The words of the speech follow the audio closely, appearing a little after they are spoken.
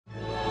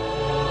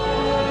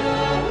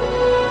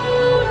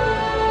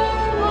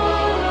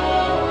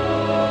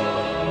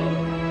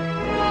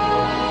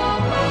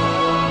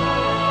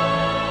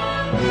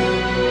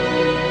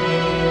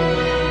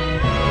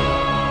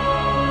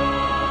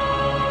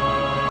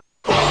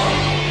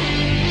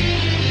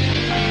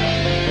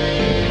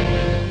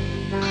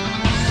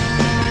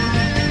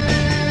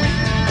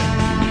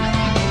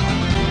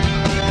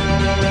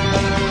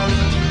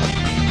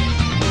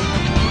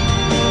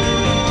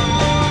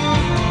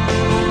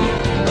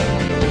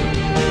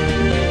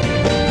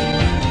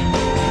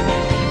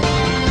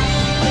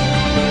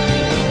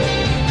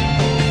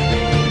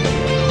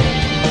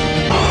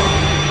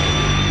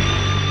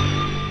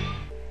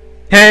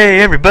Hey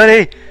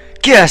everybody!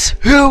 Guess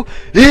who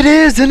it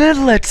is in a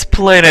Let's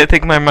Play? And I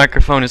think my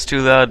microphone is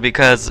too loud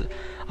because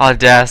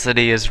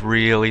Audacity is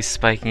really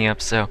spiking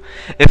up, so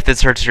if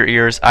this hurts your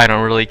ears, I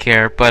don't really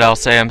care, but I'll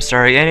say I'm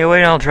sorry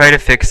anyway and I'll try to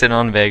fix it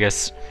on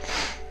Vegas.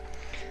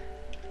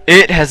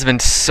 It has been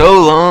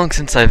so long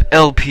since I've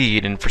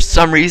LP'd, and for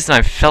some reason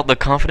I've felt the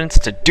confidence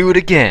to do it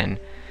again.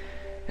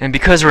 And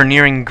because we're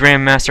nearing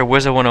Grandmaster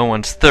Wizard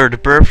 101's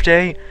 3rd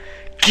birthday,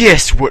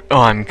 guess what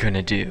I'm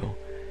gonna do?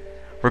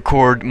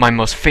 Record my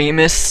most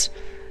famous,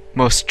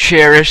 most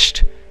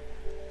cherished,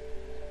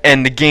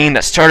 and the game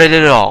that started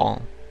it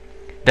all.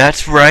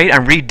 That's right,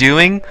 I'm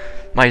redoing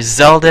my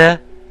Zelda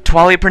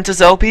Twilight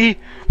Princess LP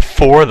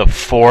for the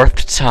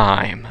 4th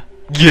time.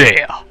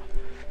 Yeah!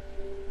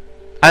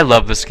 I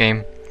love this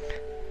game.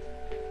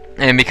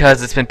 And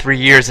because it's been 3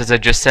 years, as I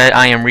just said,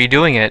 I am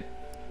redoing it.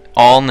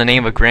 All in the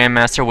name of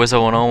Grandmaster Wizard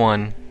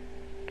 101.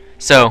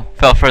 So,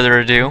 without further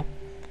ado,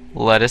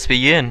 let us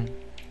begin.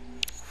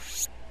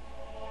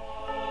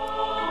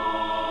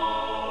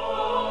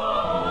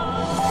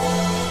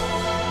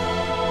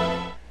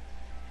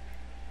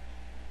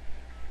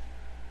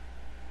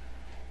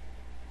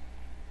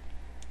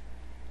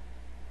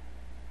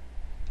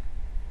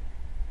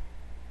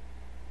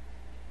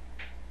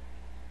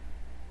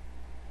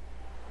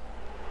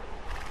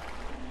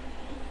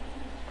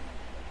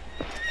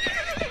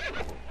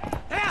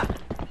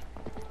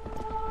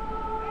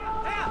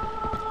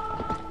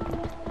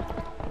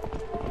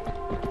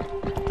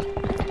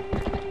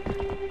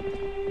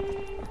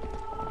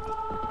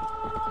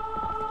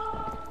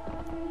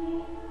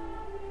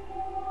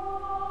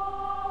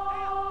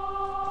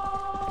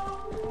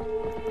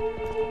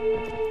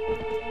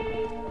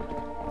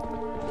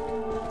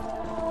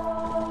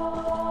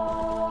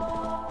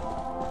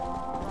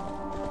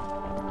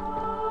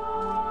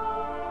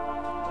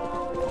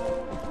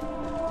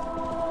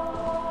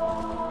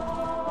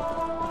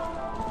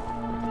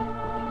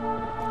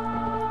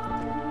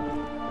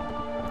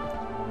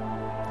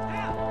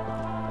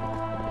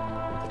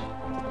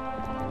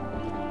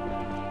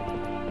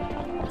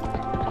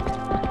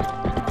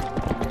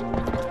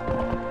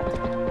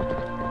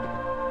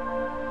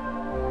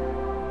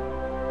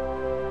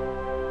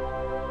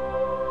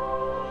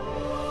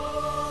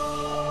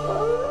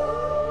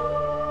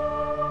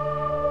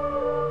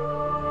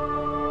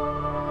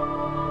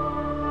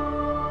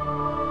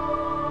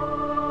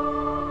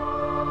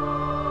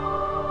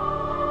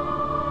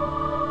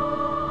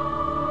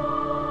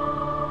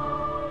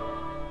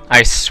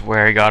 I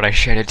swear to God, I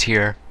shed a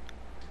tear.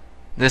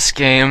 This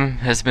game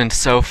has been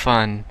so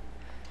fun.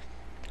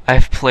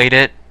 I've played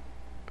it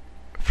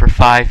for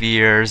 5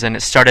 years, and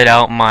it started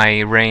out my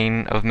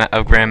reign of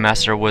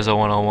Grandmaster Wizard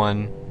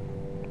 101.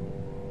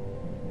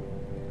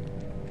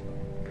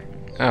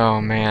 Oh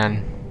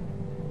man.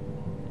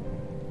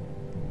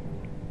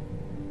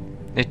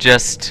 It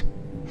just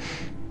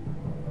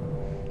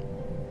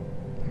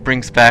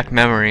brings back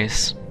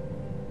memories.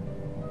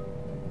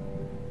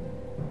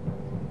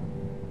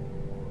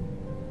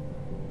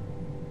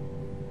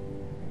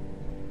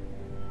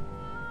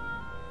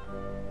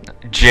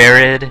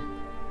 Jared,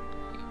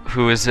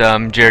 who is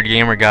Jared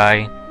Gamer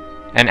Guy,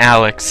 and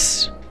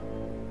Alex,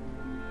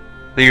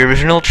 the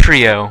original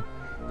trio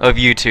of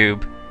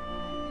YouTube.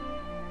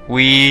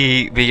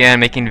 We began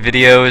making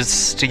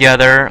videos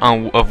together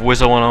of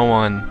Wizard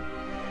 101.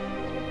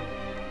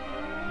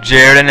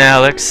 Jared and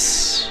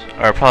Alex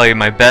are probably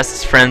my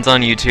best friends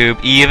on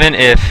YouTube, even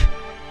if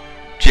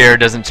Jared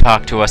doesn't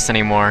talk to us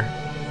anymore.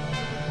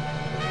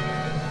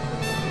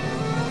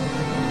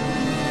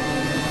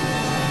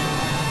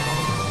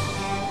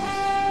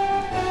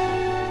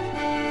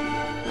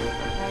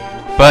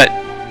 But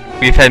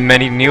we've had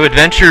many new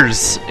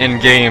adventures in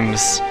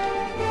games.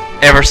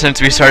 Ever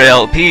since we started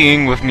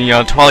LPing with me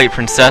on Twilight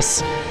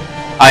Princess,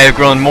 I have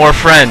grown more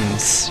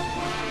friends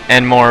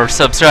and more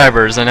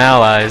subscribers and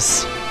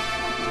allies.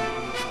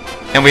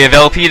 And we have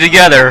LP'd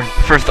together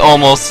for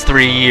almost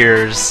 3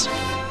 years.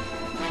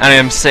 And I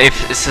am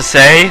safe to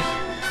say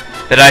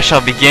that I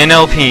shall begin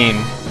LPing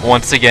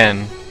once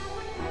again.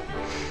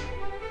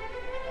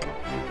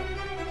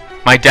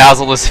 My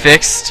dazzle is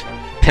fixed,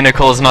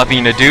 Pinnacle is not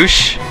being a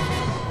douche.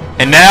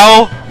 And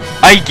now,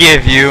 I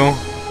give you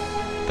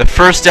the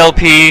first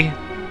LP,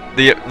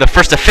 the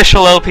first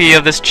official LP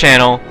of this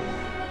channel,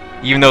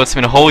 even though it's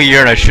been a whole year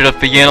and I should have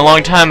begun a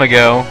long time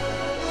ago.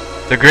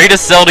 The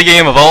greatest Zelda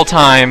game of all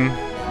time,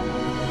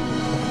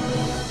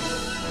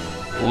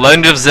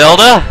 Legend of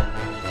Zelda,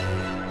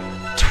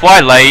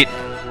 Twilight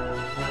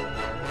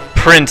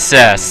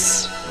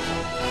Princess.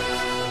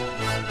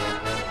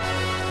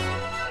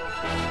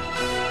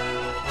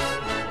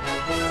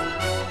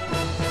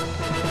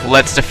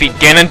 Let's defeat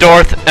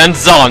Ganondorf and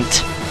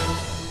Zont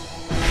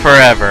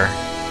forever.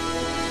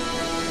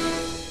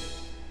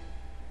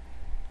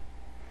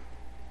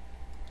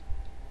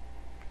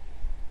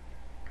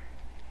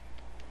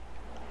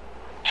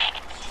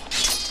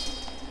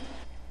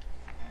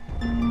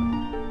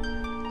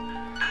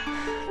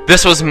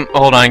 This was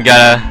hold on,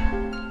 gotta.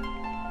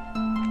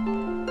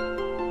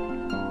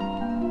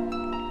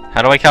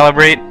 How do I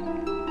calibrate?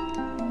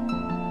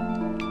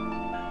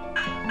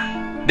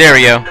 There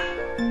we go.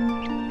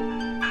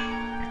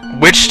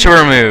 Which to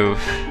remove?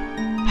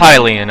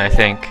 Hylian, I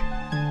think.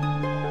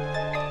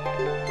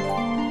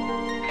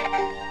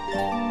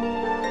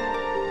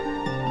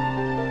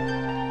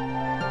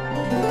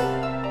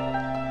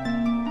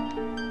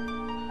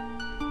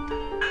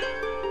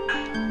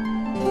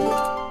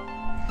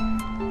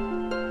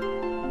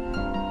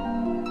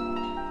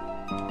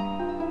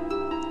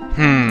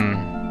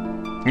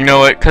 You know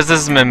what? Because this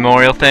is a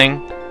memorial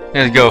thing, I'm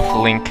gonna go with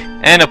Link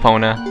and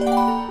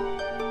Epona.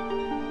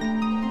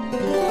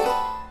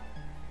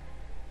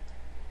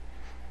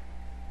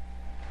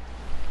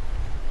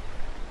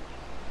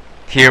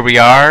 Here we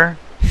are.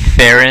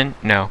 Farron.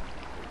 No.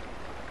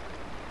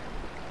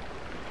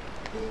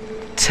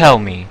 Tell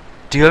me,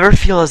 do you ever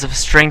feel as if a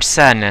strange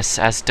sadness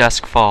as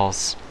dusk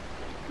falls?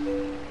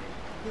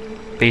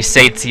 They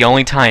say it's the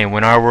only time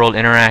when our world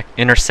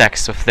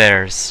intersects with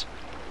theirs.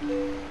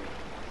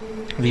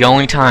 The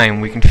only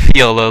time we can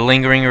feel the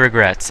lingering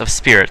regrets of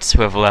spirits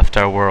who have left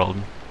our world.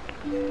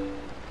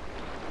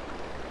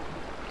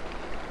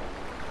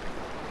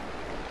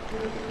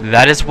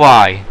 That is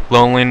why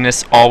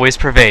loneliness always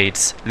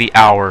pervades the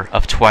hour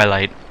of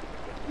twilight.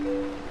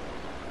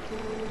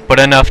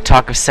 But enough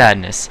talk of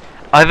sadness.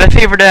 I have a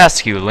favor to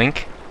ask you,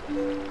 Link.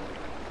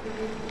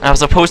 I was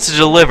supposed to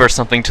deliver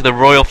something to the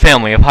royal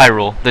family of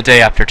Hyrule the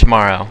day after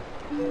tomorrow.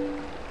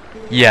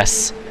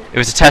 Yes, it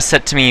was a test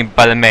set to me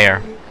by the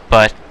mayor,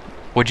 but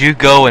would you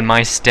go in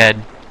my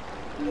stead?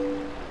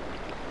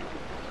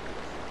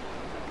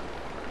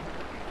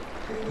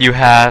 You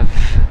have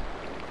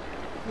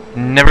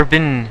never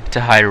been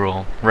to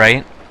Hyrule,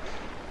 right?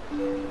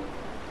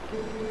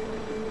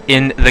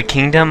 In the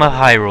Kingdom of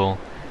Hyrule,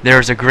 there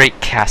is a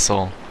great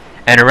castle,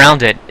 and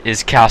around it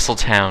is Castle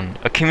Town,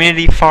 a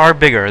community far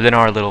bigger than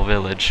our little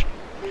village.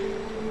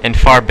 And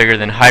far bigger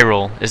than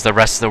Hyrule is the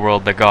rest of the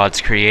world the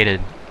gods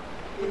created.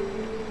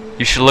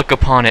 You should look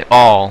upon it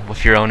all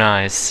with your own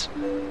eyes.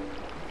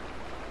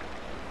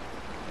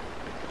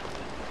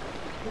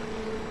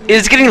 It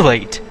is getting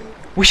late.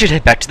 We should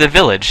head back to the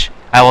village.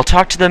 I will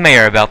talk to the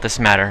mayor about this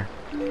matter.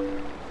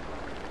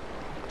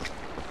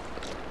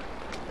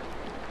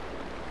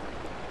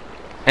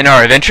 And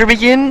our adventure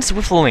begins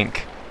with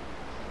Link.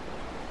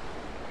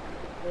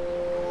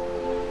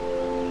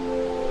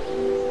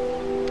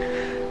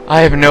 I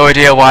have no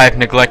idea why I've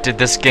neglected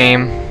this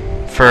game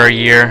for a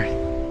year.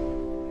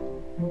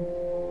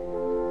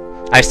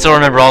 I still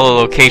remember all the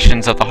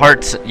locations of the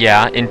hearts,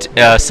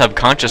 yeah,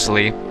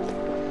 subconsciously.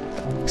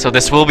 So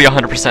this will be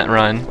 100%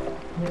 run.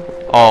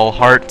 All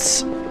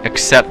hearts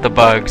except the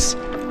bugs.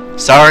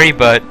 Sorry,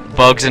 but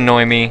bugs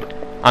annoy me.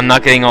 I'm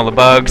not getting all the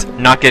bugs,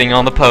 not getting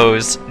all the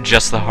pose,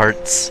 just the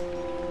hearts.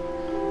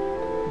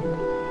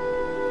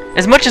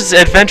 As much as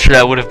adventure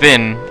that would have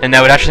been, and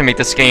that would actually make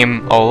this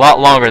game a lot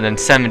longer than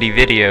 70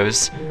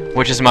 videos,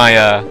 which is my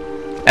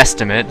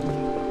estimate.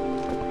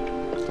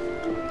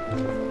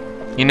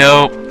 You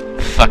know,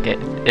 fuck it.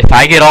 If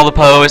I get all the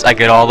pose, I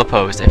get all the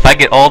pose. If I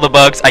get all the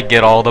bugs, I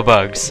get all the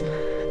bugs.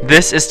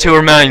 This is to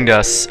remind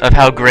us of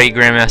how great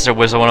Grandmaster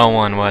Wizard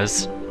 101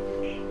 was.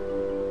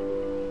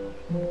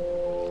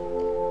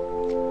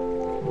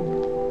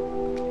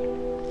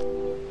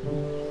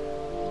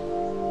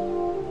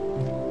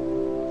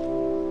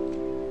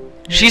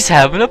 She's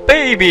having a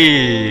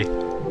baby!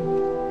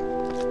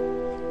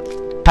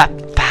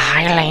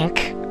 Bye,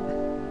 Link.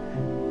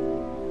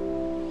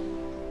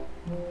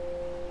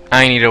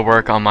 I need to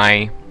work on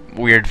my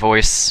weird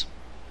voice.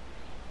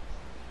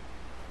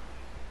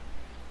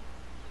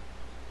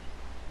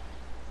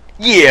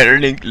 Yeah,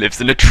 Link lives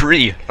in a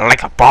tree,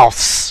 like a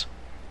boss.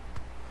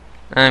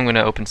 I'm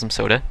gonna open some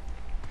soda.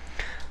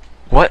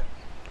 What?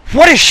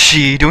 What is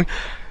she doing?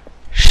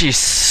 She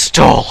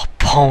stole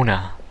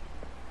Epona.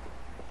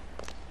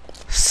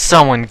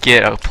 Someone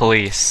get a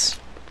police.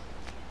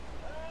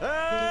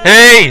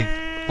 Hey!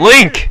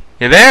 Link!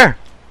 You there?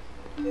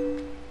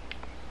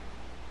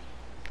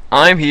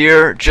 I'm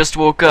here, just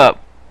woke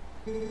up.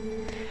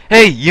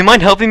 Hey, you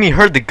mind helping me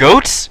herd the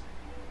goats?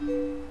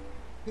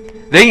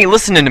 They ain't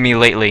listening to me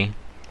lately.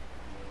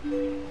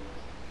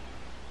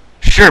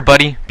 Sure,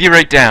 buddy. Be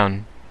right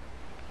down.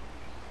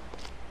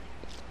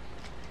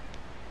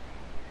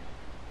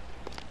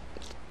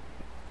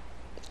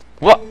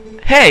 What?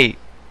 Hey!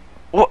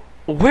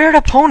 Where'd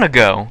Epona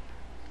go?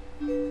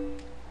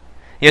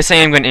 Yes, I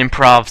am going to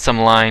improv some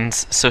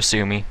lines, so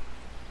sue me.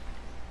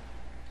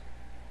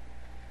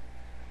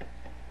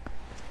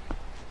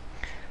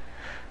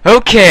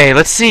 Okay,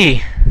 let's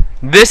see.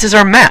 This is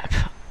our map.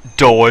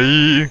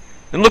 Doi!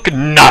 And look at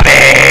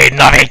Navi!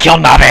 Navi, kill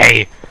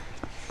Navi!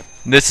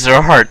 This is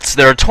our hearts.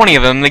 There are 20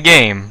 of them in the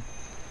game.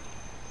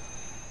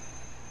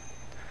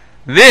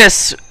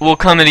 This will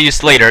come into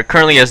use later. It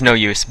currently has no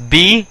use.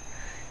 B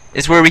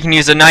is where we can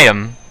use an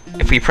item.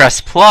 If we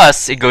press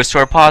plus, it goes to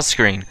our pause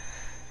screen.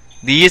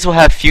 These will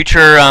have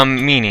future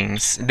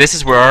meanings. This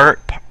is where our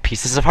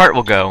pieces of heart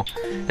will go.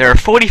 There are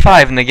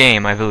 45 in the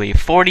game, I believe.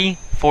 40,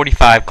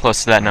 45,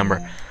 close to that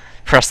number.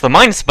 Press the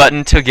minus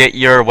button to get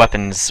your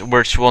weapons,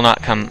 which will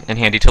not come in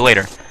handy till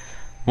later.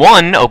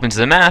 1 opens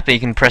the map, and you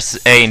can press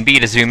A and B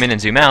to zoom in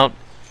and zoom out.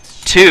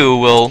 2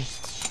 will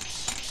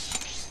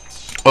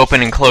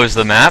open and close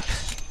the map.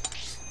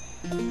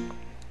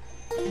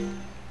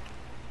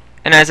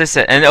 And as I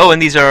said, and oh, and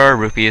these are our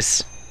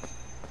rupees.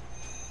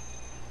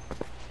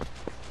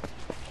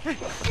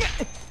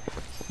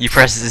 You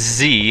press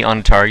Z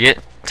on target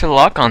to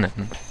lock on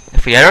them.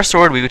 If we had our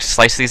sword, we would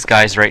slice these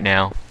guys right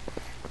now.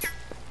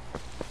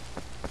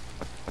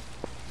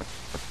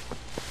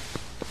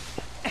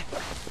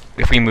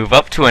 If we move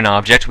up to an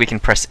object, we can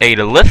press A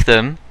to lift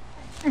them.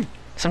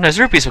 Sometimes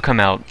rupees will come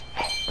out,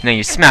 and then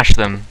you smash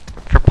them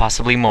for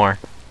possibly more.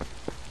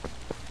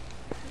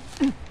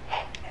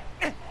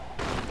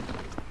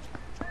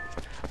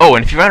 Oh,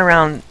 and if you run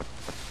around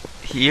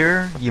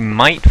here, you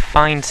might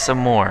find some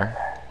more.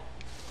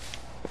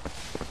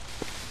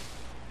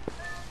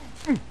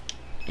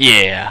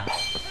 Yeah.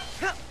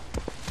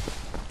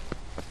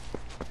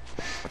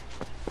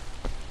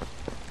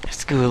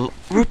 Let's go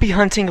rupee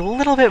hunting a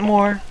little bit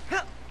more.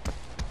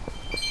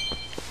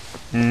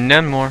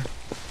 None more.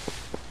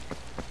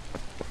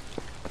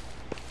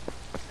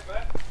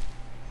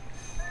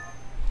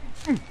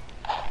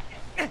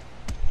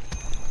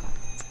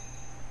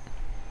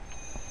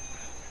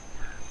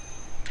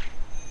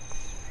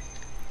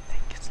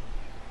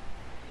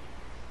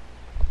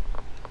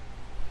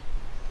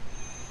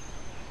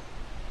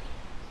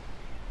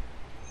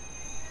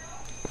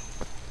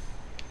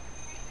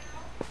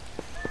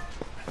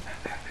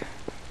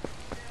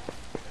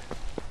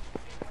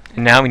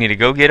 And now we need to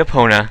go get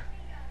Epona.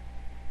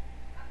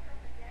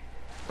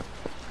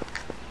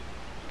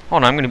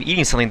 Hold on, I'm going to be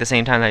eating something at the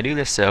same time that I do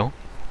this, so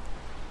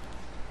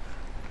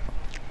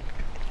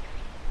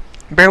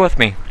bear with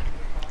me.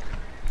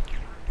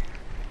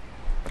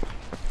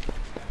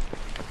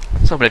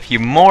 Let's open a few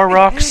more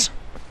rocks.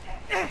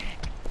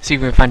 See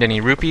if we can find any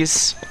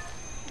rupees.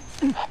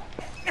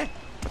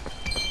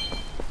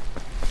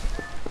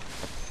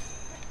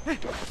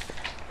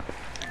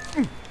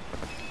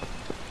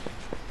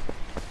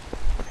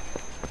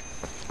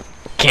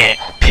 Can't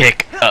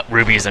pick up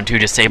rubies, I'm too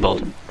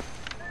disabled.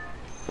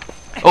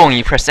 Oh, and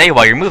you press A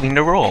while you're moving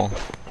to roll.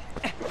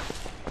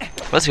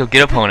 Let's go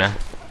get Epona.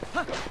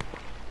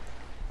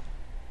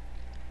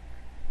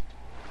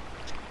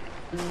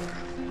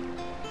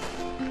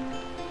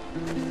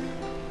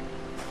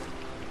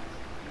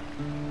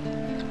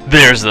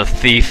 There's the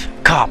thief.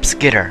 Cops,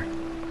 get her.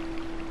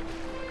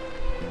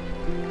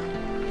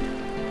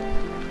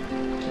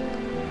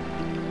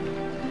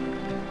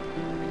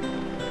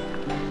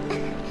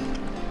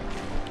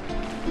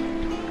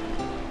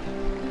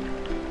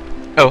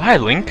 Oh, hi,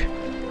 Link.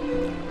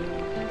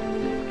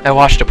 I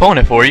washed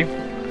Epona for you.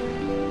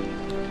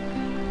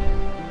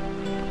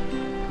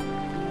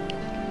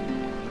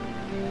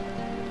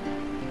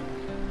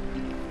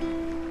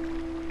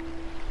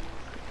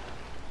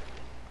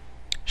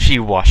 She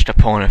washed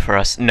Epona for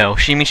us. No,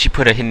 she means she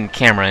put a hidden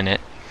camera in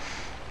it.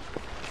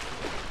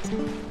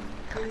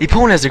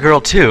 Epona is a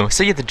girl too,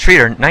 so you have to treat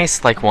her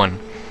nice like one.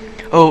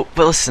 Oh,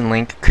 but listen,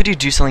 Link, could you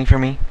do something for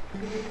me?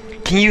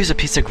 Can you use a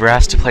piece of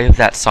grass to play with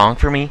that song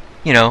for me?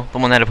 You know, the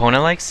one that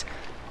Epona likes?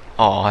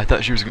 Oh, I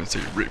thought she was gonna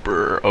say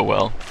Reaper. Oh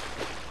well.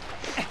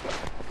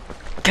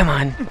 Come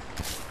on.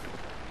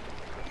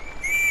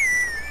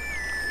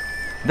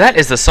 That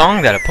is the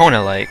song that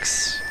Epona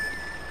likes.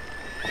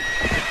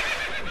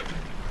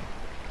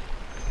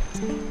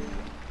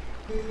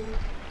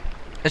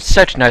 It's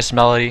such a nice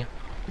melody.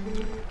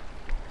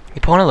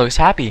 Epona looks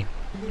happy.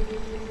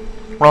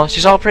 Well,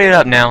 she's all prayed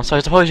up now, so I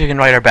suppose you can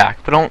write her back.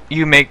 But don't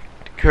you make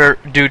her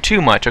do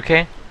too much,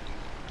 okay?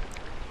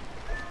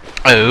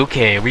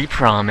 Okay, we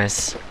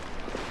promise.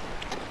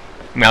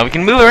 Now we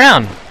can move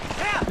around.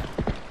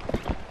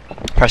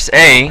 Press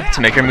A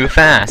to make her move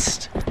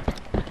fast.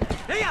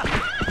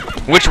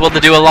 Which we'll have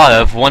to do a lot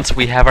of once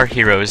we have our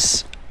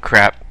heroes.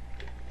 Crap.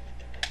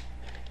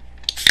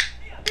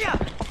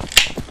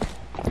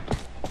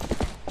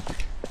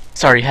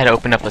 Sorry, had to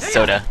open up a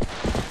soda.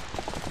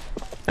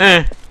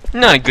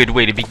 Not a good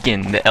way to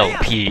begin the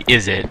LP,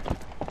 is it?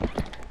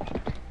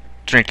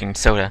 Drinking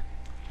soda.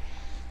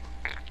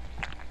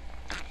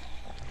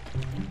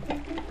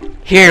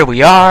 Here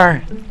we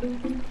are!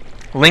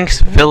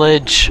 Link's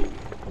village.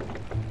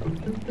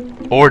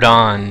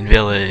 Ordon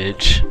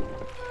village.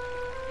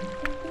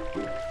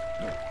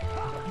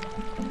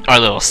 Our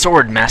little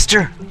sword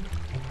master.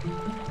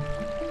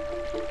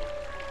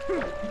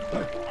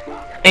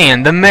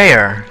 And the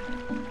mayor.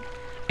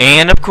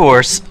 And of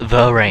course,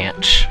 the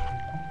ranch.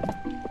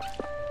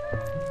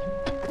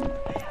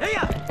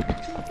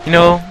 You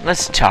know,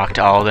 let's talk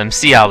to all of them,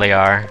 see how they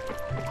are.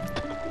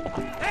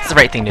 It's the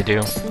right thing to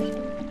do.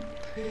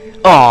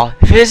 Aw,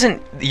 if it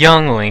isn't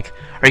young Link,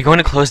 are you going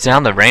to close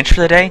down the ranch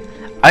for the day?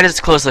 I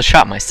just closed the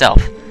shop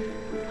myself.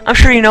 I'm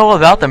sure you know all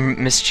about the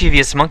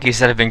mischievous monkeys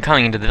that have been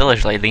coming into the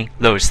village lately.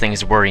 Those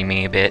things worry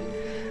me a bit.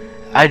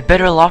 I'd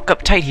better lock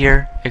up tight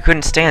here. I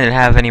couldn't stand to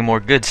have any more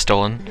goods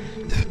stolen.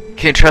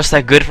 Can't trust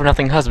that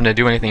good-for-nothing husband to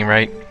do anything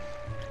right.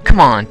 Come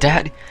on,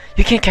 Dad.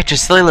 You can't catch a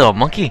silly little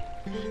monkey.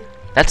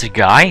 That's a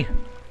guy?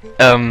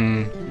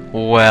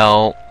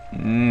 Well,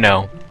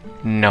 No.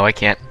 No, I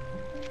can't.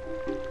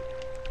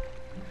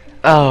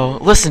 Oh,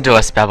 listen to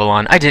us,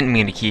 Babylon. I didn't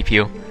mean to keep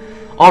you.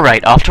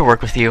 Alright, off to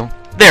work with you.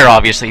 They're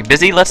obviously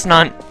busy. Let's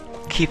not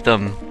keep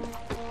them.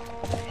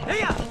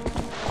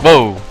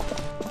 Whoa.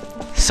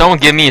 Someone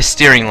give me a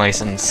steering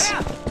license.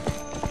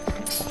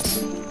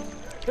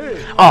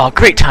 Oh,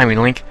 great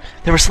timing, Link.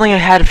 There was something I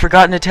had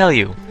forgotten to tell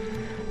you.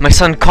 My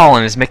son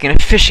Colin is making a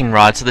fishing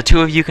rod so the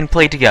two of you can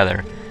play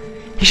together.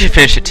 He should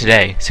finish it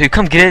today, so you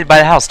come get it by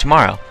the house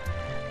tomorrow.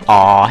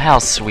 Aw, how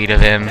sweet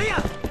of him.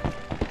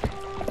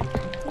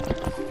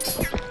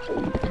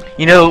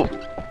 You know,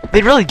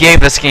 they really gave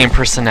this game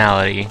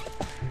personality.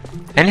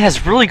 And it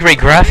has really great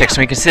graphics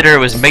when you consider it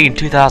was made in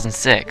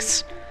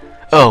 2006.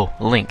 Oh,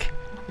 Link.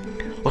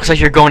 Looks like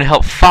you're going to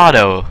help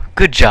Fado.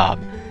 Good job.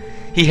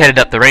 He headed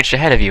up the ranch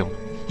ahead of you.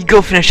 You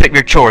go finish up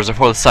your chores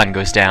before the sun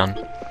goes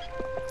down.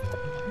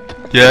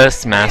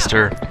 Yes,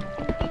 Master.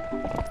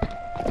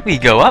 We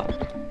go up.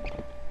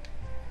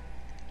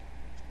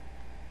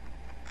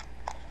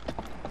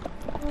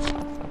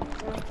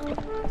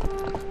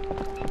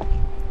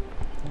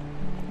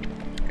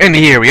 And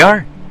here we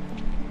are.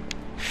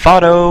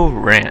 Fado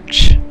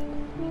Ranch.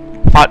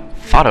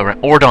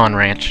 Ordon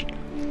Ranch.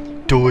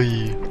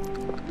 Doi.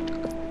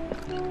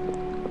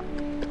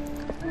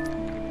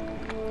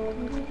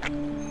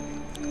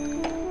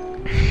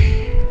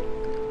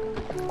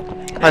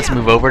 Let's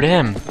move over to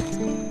him.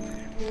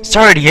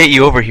 Sorry to get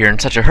you over here in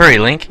such a hurry,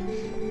 Link.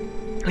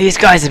 These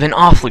guys have been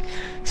awfully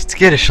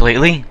skittish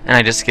lately, and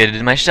I just skidded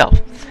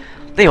myself.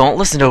 They won't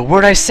listen to a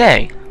word I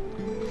say.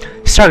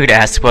 Sorry to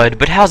ask, Bud,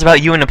 but how's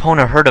about you and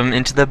Epona herd 'em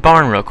into the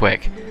barn real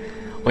quick?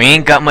 We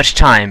ain't got much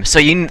time, so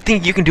you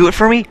think you can do it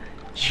for me?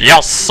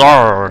 Yes,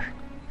 sir.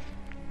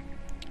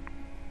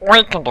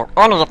 We can do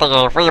anything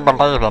if we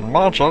believe in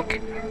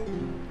magic.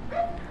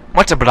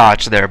 Much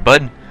obliged there,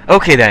 Bud.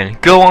 Okay then,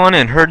 go on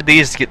and herd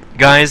these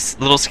guys,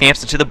 little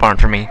scamps, into the barn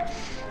for me.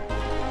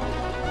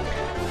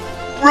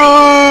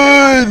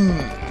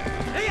 Run!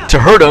 To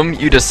herd 'em,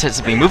 you just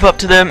simply move up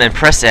to them and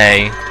press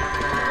A.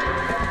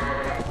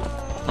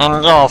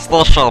 And yes,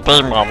 this shall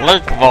be my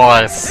Link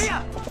voice.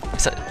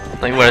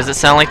 Like, what does it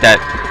sound like that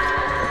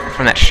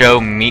from that show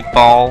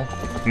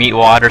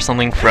Meatwad or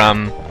something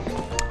from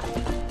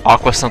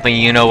Aqua something,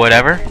 you know,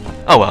 whatever?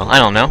 Oh well, I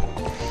don't know.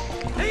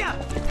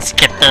 Let's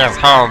get these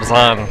hobs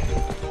in.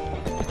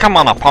 Come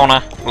on,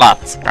 Epona,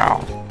 let's go.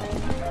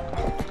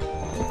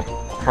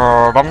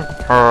 Herd 'em,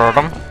 herd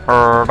 'em,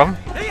 herd 'em.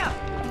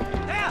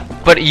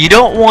 But you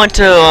don't want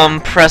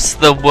to press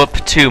the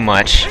whoop too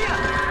much,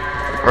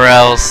 or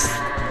else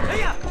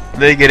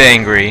they get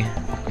angry.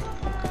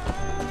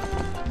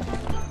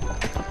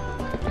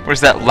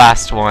 Where's that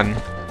last one?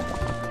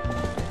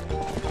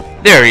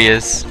 There he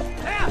is.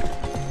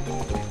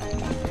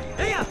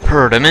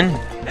 Herd him in.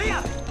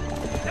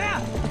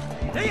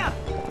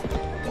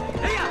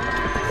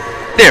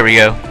 There we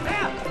go.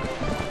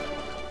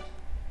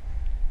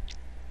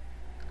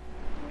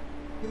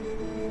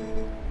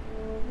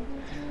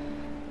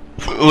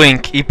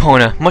 Link,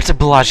 Epona, much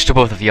obliged to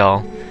both of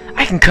y'all.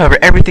 I can cover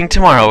everything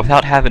tomorrow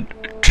without having to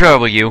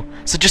trouble you,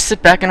 so just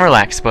sit back and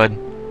relax, Bud.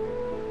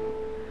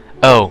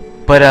 Oh,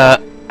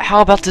 but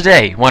how about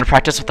today? Want to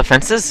practice with the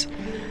fences?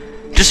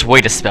 Just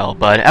wait a spell,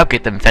 Bud. I'll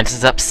get them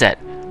fences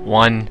upset.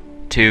 1,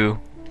 2,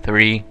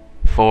 3,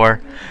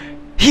 4.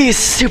 He's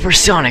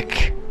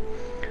supersonic!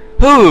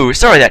 Ooh,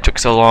 sorry that took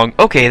so long.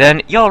 Okay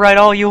then, y'all write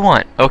all you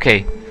want.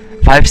 Okay,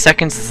 5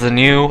 seconds is the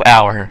new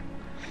hour.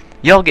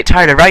 Y'all get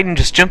tired of writing,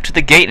 just jump to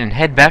the gate and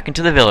head back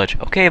into the village.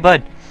 Okay,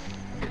 Bud.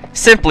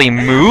 Simply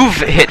move,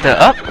 hit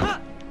the up.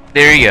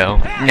 There you go.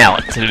 Now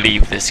let's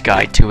leave this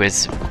guy to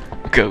his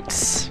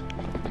goats.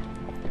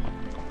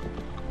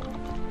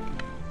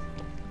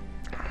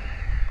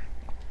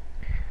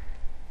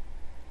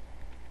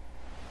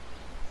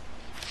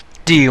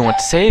 Do you want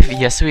to save?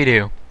 Yes, we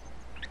do.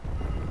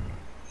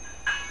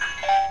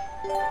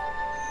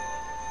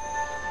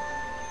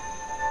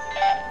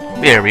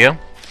 There we go.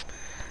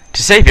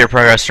 To save your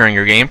progress during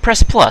your game,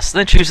 press plus,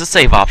 then choose the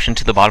save option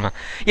to the bottom.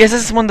 Yes,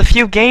 this is one of the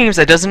few games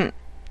that doesn't...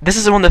 This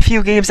is one of the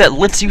few games that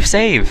lets you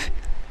save.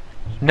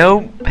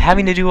 No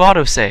having to do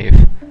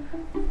autosave.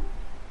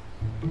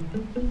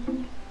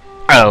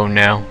 Oh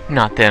no,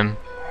 not them.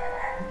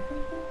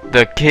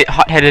 The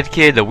hot-headed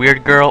kid, the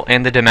weird girl,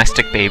 and the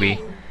domestic baby.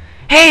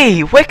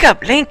 Hey, wake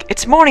up, Link!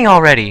 It's morning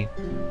already!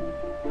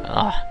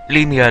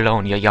 Leave me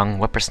alone, you young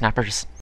whippersnappers.